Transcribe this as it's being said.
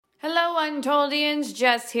Hello, Untoldians.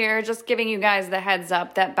 Jess here, just giving you guys the heads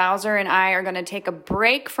up that Bowser and I are going to take a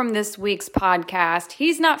break from this week's podcast.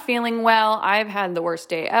 He's not feeling well. I've had the worst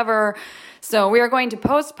day ever. So we are going to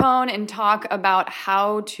postpone and talk about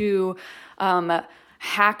how to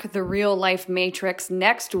hack the real life matrix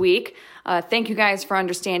next week. Thank you guys for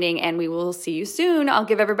understanding, and we will see you soon. I'll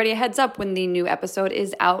give everybody a heads up when the new episode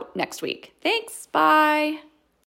is out next week. Thanks. Bye.